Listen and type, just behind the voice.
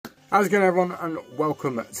How's it going, everyone, and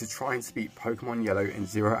welcome to Try and Speak Pokemon Yellow in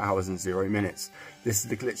 0 hours and 0 minutes. This is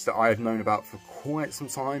the glitch that I have known about for quite some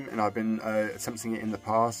time, and I've been attempting it in the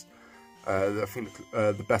past. I think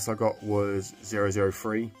the best I got was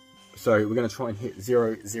 003. So we're going to try and hit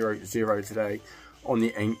 000 today on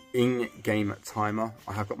the in-game timer.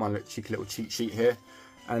 I have got my cheeky little cheat sheet here,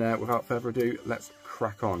 and without further ado, let's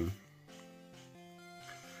crack on.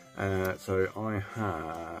 So I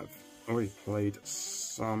have already played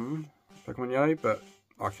some Pokemon Yellow, but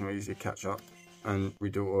I can easily catch up and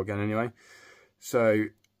redo it all again anyway. So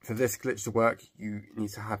for this glitch to work, you need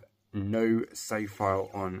to have no save file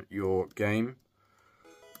on your game.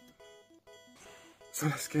 So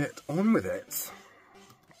let's get on with it.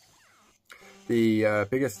 The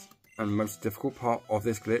biggest and most difficult part of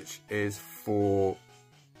this glitch is for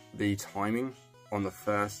the timing on the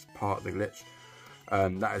first part of the glitch.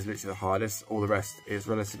 That is literally the hardest. All the rest is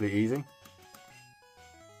relatively easy.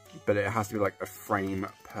 But it has to be like a frame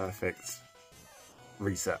perfect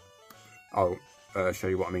reset. I'll show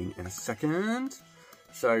you what I mean in a second.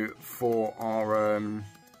 So for our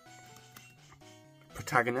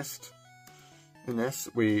protagonist in this,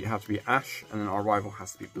 we have to be Ash, and then our rival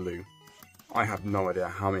has to be Blue. I have no idea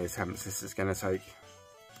how many attempts this is going to take.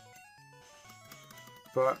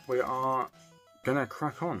 But we are going to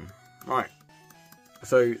crack on. Right.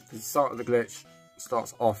 So the start of the glitch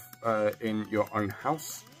starts off in your own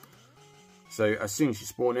house. So as soon as you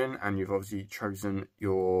spawn in and you've obviously chosen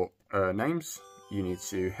your names, you need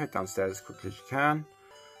to head downstairs as quickly as you can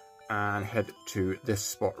and head to this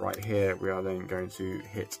spot right here. We are then going to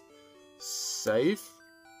hit save.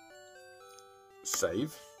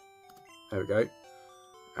 Save. There we go.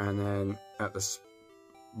 And then at the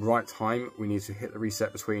right time, we need to hit the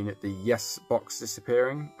reset between the yes box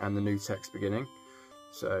disappearing and the new text beginning.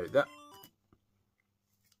 So that,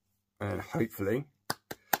 and hopefully,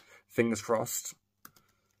 fingers crossed,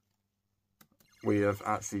 we have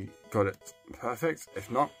actually got it perfect.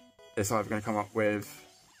 If not, it's either going to come up with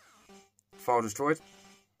file destroyed.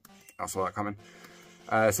 I saw that coming.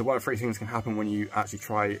 So one of three things can happen when you actually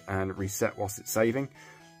try and reset whilst it's saving.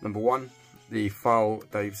 Number one, the file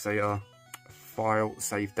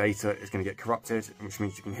save data is going to get corrupted, which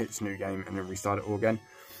means you can hit this new game and then restart it all again.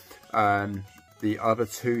 The other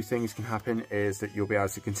two things can happen is that you'll be able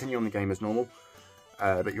to continue on the game as normal,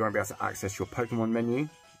 but you won't be able to access your Pokemon menu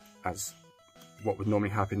as what would normally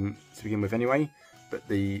happen to begin with anyway. But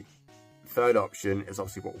the third option is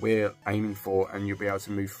obviously what we're aiming for, and you'll be able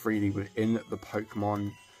to move freely within the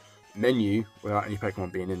Pokemon menu without any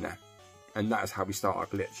Pokemon being in there. And that is how we start our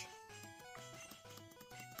glitch.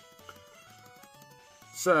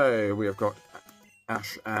 So we have got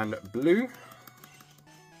Ash and Blue.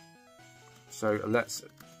 So let's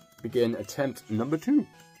begin attempt number 2.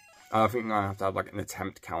 I think I have to have like an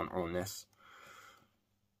attempt counter on this.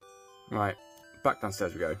 Right, back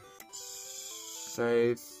downstairs we go.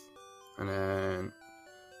 Save, and then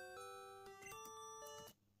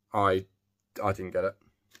I didn't get it.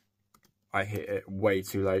 I hit it way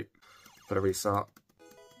too late for the restart.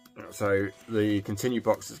 So the continue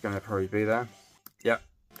box is going to probably be there. Yep,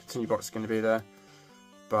 continue box is going to be there,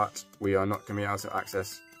 but we are not going to be able to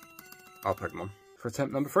access our Pokemon for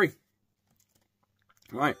attempt number 3.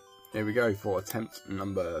 Right, here we go for attempt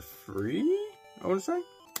number 3, I want to say.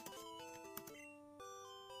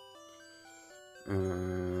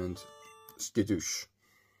 And Skadoosh.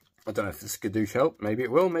 I don't know if the Skadoosh helped. Maybe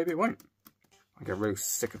it will, maybe it won't. I get real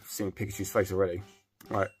sick of seeing Pikachu's face already.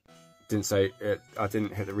 Right, didn't say it. I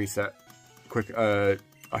didn't hit the reset quick. I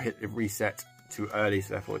hit the reset too early,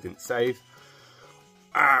 so therefore it didn't save.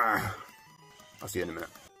 I'll see you in a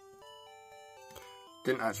minute.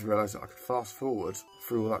 Didn't actually realise that I could fast forward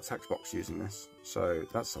through all that text box using this, so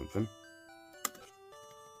that's something.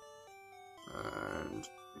 And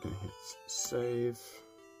I'm going to hit save.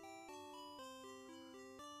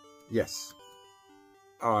 Yes.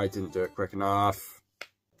 Oh, I didn't do it quick enough.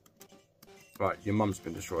 Right, your mum's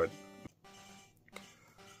been destroyed.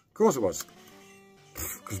 Of course it was.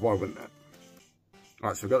 Because why wouldn't it?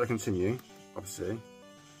 Right, so we've got to continue, obviously.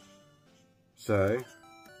 So,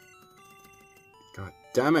 god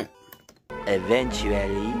damn it.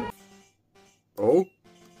 Eventually. Oh,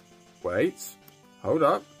 wait, hold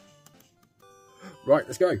up. Right,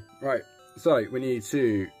 let's go. Right, so we need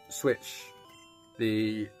to switch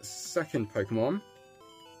the second Pokemon,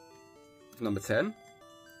 number 10.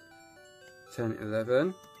 10,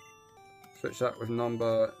 11. Switch that with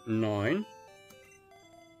number 9.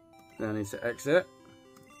 Then I need to exit.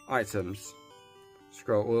 Items.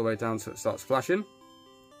 Scroll all the way down so it starts flashing.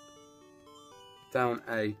 Down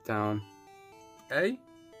A, down A.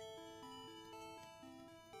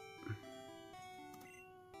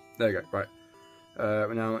 There we go, right.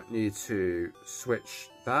 We now need to switch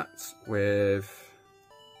that with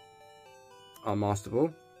our Master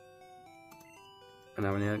Ball. And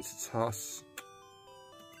now we need to toss.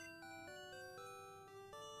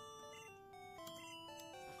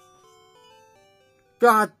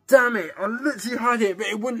 God damn it! I literally had it, but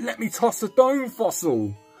it wouldn't let me toss the Dome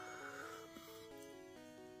Fossil.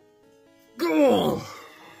 Ugh.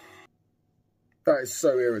 That is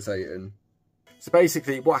so irritating. So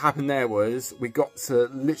basically what happened there was we got to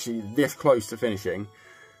literally this close to finishing.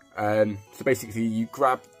 So basically you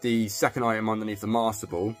grab the second item underneath the Master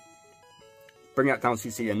Ball, bring that down so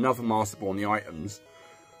you see another Master Ball on the items.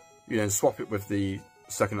 You then swap it with the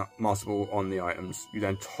second Master Ball on the items. You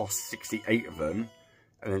then toss 68 of them.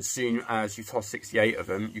 And as soon as you toss 68 of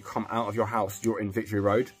them, you come out of your house, you're in Victory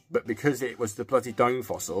Road. But because it was the bloody Dome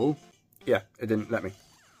Fossil, yeah, it didn't let me.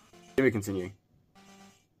 Let me continue.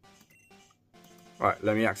 Right,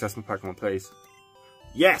 let me access my Pokemon, please.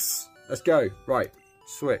 Yes! Let's go. Right,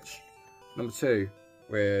 switch. Number 2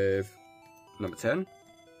 with number 10.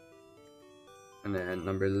 And then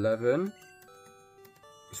number 11.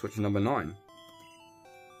 Switch to number 9.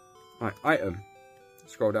 Right, item.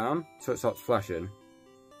 Scroll down so it starts flashing.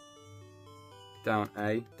 Down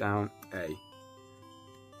A, down A.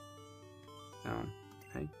 Down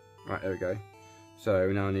A. Right, there we go. So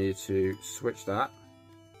we now need to switch that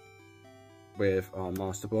with our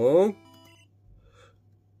Master Ball.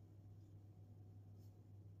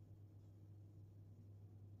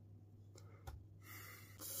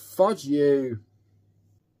 Fudge you.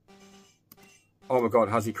 Oh my god,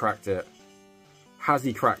 has he cracked it? Has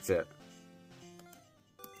he cracked it?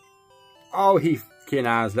 Oh, he fucking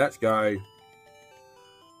has. Let's go.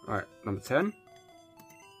 Right, number 10.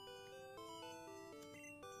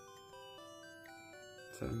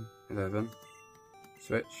 10, 11.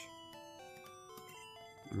 Switch.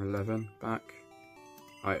 Number 11, back.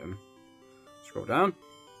 Item. Scroll down.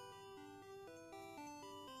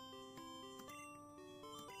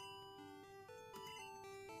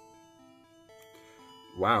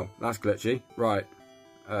 Wow, that's glitchy. Right,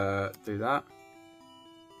 do that.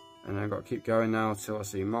 And then I've got to keep going now till I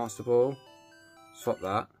see Master Ball. Swap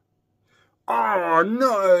that. Oh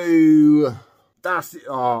no! That's it.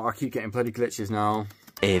 Oh, I keep getting bloody glitches now.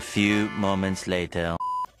 A few moments later.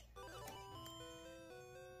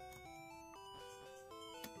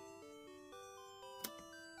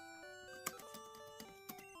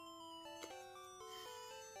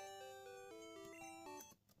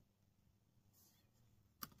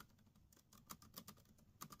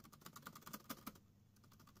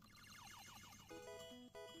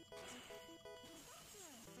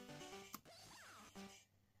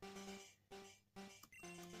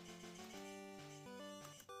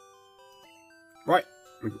 Right,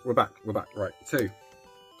 we're back, right, 2.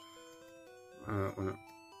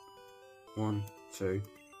 1, 2,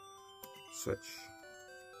 switch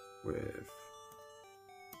with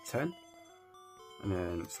 10, and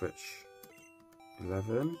then switch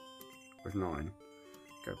 11 with 9.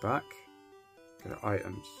 Go back, go to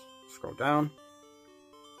items, scroll down.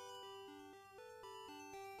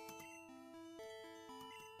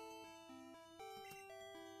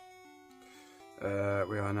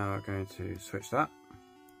 We are now going to switch that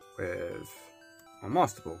with my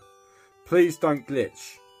Master Ball. Please don't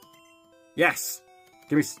glitch. Yes!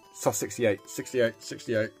 Give me toss 68, 68,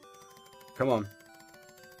 68. Come on.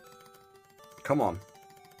 Come on.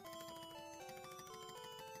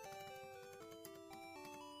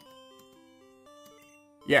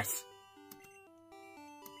 Yes!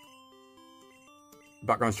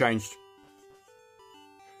 Background's changed.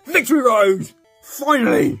 Victory Road!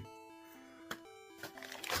 Finally!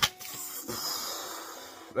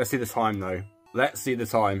 Let's see the time though. Let's see the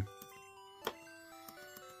time.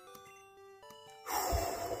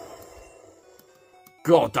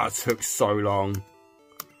 God, that took so long.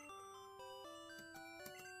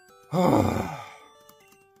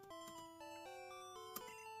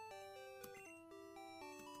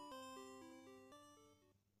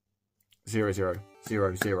 0, 0,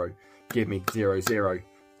 0, 0. Give me 0, 0.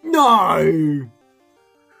 No!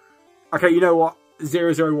 Okay, you know what?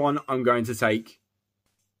 0, 0, 1 I'm going to take.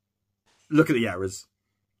 Look at the errors.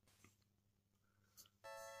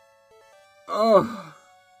 Oh.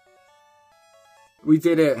 We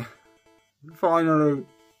did it. Finally.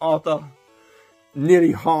 After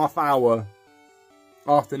nearly half hour.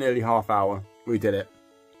 We did it.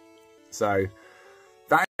 So,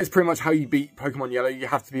 that is pretty much how you beat Pokemon Yellow. You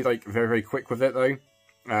have to be like very, very quick with it though.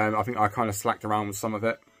 I think I kind of slacked around with some of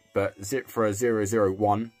it. But for a 0, 0,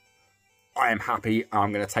 1, I am happy.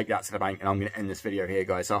 I'm going to take that to the bank, and I'm going to end this video here,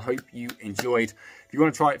 guys. So I hope you enjoyed. If you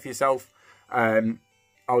want to try it for yourself,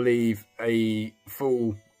 I'll leave a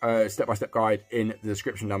full step-by-step guide in the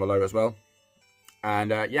description down below as well.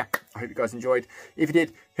 And yeah, I hope you guys enjoyed. If you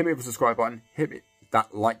did, hit me with the subscribe button, hit me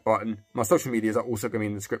that like button. My social medias are also going to be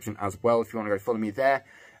in the description as well if you want to go follow me there.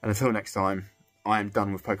 And until next time, I am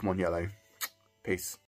done with Pokemon Yellow. Peace.